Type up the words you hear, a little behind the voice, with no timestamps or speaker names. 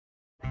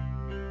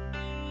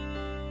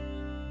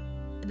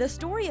The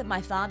story of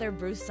my father,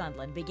 Bruce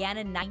Sundlun, began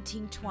in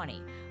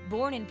 1920,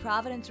 born in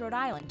Providence, Rhode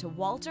Island to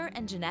Walter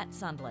and Jeanette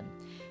Sundlun.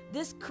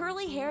 This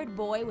curly-haired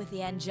boy with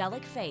the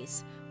angelic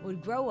face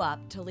would grow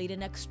up to lead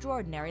an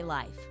extraordinary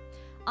life.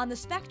 On the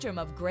spectrum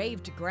of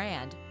grave to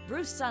grand,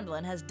 Bruce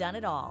Sundlun has done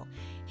it all.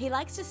 He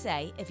likes to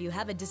say, if you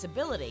have a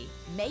disability,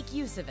 make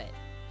use of it.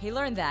 He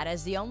learned that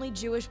as the only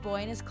Jewish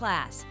boy in his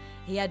class.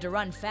 He had to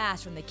run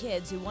fast from the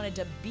kids who wanted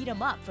to beat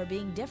him up for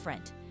being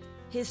different.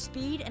 His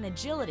speed and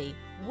agility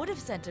would have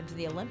sent him to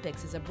the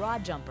Olympics as a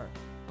broad jumper,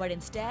 but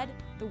instead,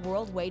 the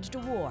world waged a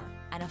war,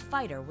 and a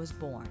fighter was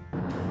born.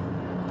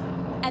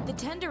 At the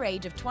tender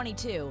age of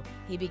 22,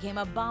 he became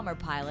a bomber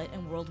pilot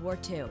in World War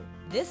II.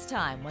 This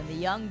time, when the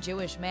young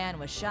Jewish man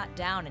was shot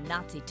down in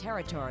Nazi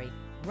territory,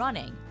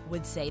 running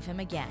would save him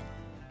again.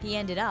 He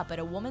ended up at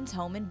a woman's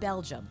home in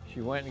Belgium.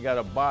 She went and got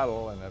a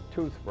bottle and a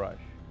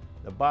toothbrush.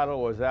 The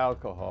bottle was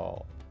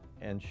alcohol,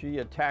 and she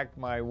attacked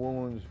my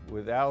wounds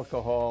with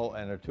alcohol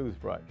and a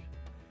toothbrush.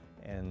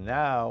 And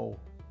now,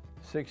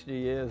 60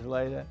 years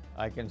later,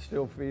 I can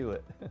still feel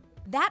it.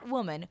 That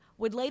woman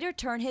would later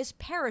turn his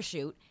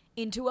parachute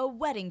into a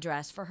wedding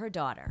dress for her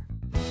daughter.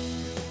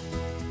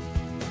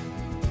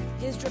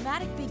 His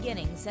dramatic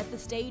beginnings set the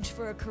stage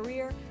for a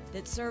career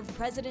that served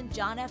President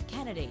John F.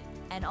 Kennedy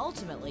and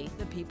ultimately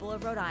the people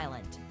of Rhode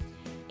Island.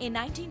 In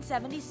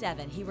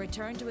 1977, he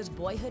returned to his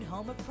boyhood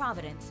home of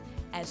Providence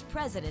as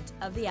president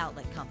of the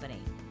outlet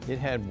company. It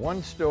had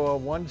one store,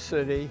 one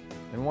city,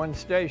 and one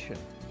station.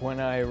 When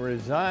I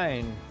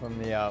resigned from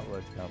the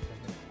outlet company,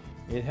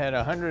 it had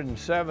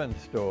 107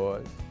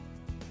 stores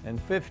and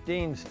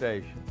 15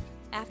 stations.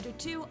 After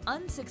 2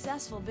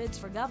 unsuccessful bids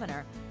for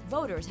governor,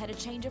 voters had a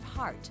change of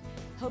heart.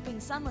 Hoping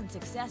Sundlun's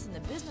success in the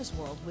business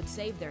world would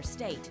save their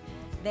state,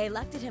 they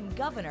elected him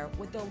governor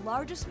with the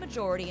largest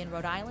majority in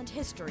Rhode Island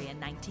history in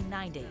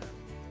 1990.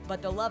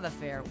 But the love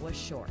affair was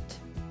short.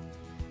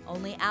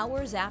 Only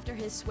hours after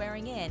his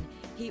swearing in,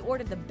 he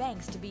ordered the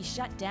banks to be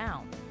shut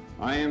down.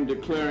 I am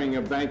declaring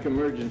a bank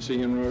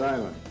emergency in Rhode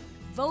Island.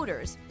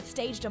 Voters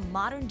staged a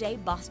modern-day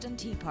Boston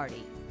Tea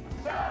Party.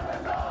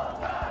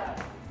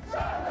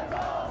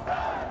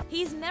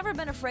 He's never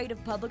been afraid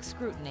of public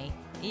scrutiny,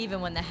 even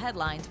when the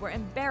headlines were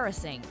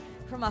embarrassing,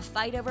 from a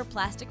fight over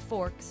plastic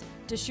forks,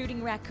 to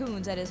shooting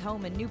raccoons at his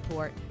home in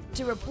Newport,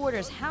 to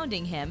reporters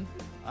hounding him.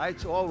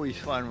 It's always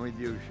fun with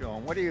you,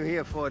 Sean. What are you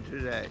here for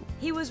today?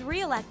 He was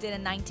re-elected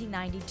in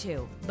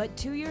 1992, but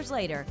 2 years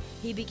later,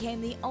 he became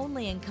the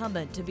only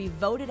incumbent to be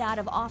voted out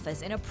of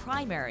office in a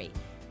primary.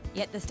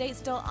 Yet the state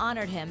still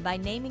honored him by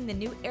naming the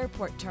new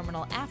airport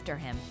terminal after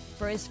him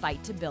for his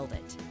fight to build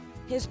it.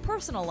 His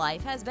personal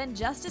life has been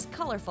just as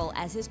colorful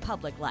as his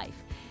public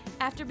life.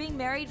 After being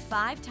married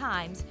 5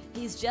 times,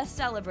 he's just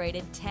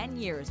celebrated 10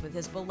 years with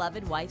his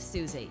beloved wife,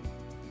 Susie.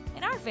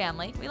 In our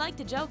family, we like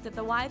to joke that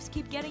the wives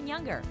keep getting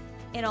younger.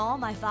 In all,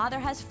 my father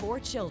has 4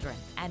 children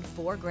and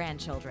 4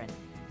 grandchildren.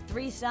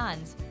 3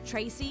 sons,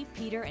 Tracy,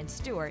 Peter, and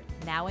Stuart,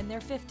 now in their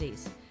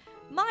 50s.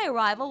 My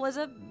arrival was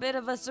a bit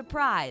of a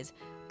surprise,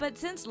 but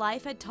since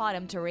life had taught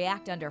him to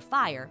react under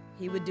fire,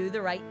 he would do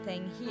the right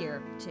thing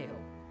here, too.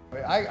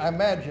 I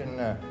imagine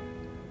that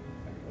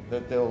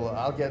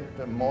I'll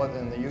get more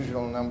than the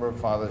usual number of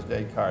Father's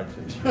Day cards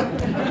this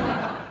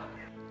year.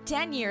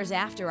 10 years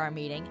after our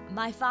meeting,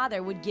 my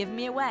father would give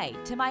me away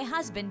to my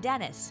husband,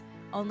 Dennis,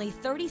 only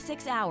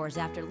 36 hours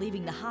after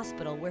leaving the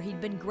hospital where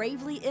he'd been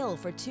gravely ill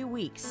for 2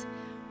 weeks.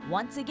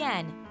 Once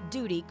again,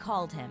 duty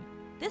called him,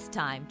 this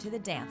time to the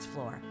dance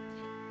floor.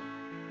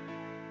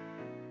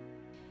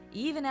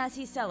 Even as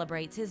he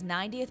celebrates his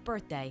 90th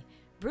birthday,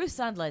 Bruce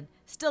Sundlun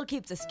still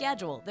keeps a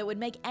schedule that would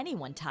make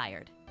anyone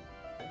tired.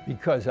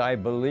 Because I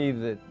believe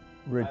that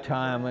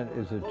retirement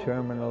is a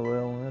terminal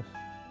illness.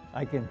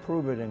 I can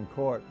prove it in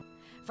court.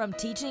 From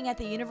teaching at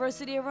the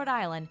University of Rhode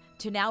Island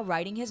to now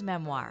writing his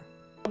memoir.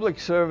 Public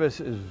service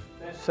is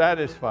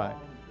satisfying.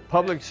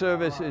 Public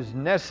service is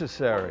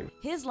necessary.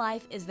 His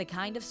life is the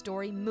kind of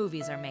story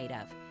movies are made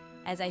of.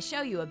 As I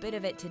show you a bit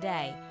of it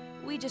today,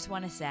 we just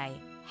want to say,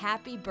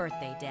 happy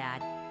birthday,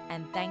 Dad,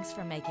 and thanks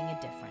for making a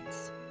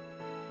difference.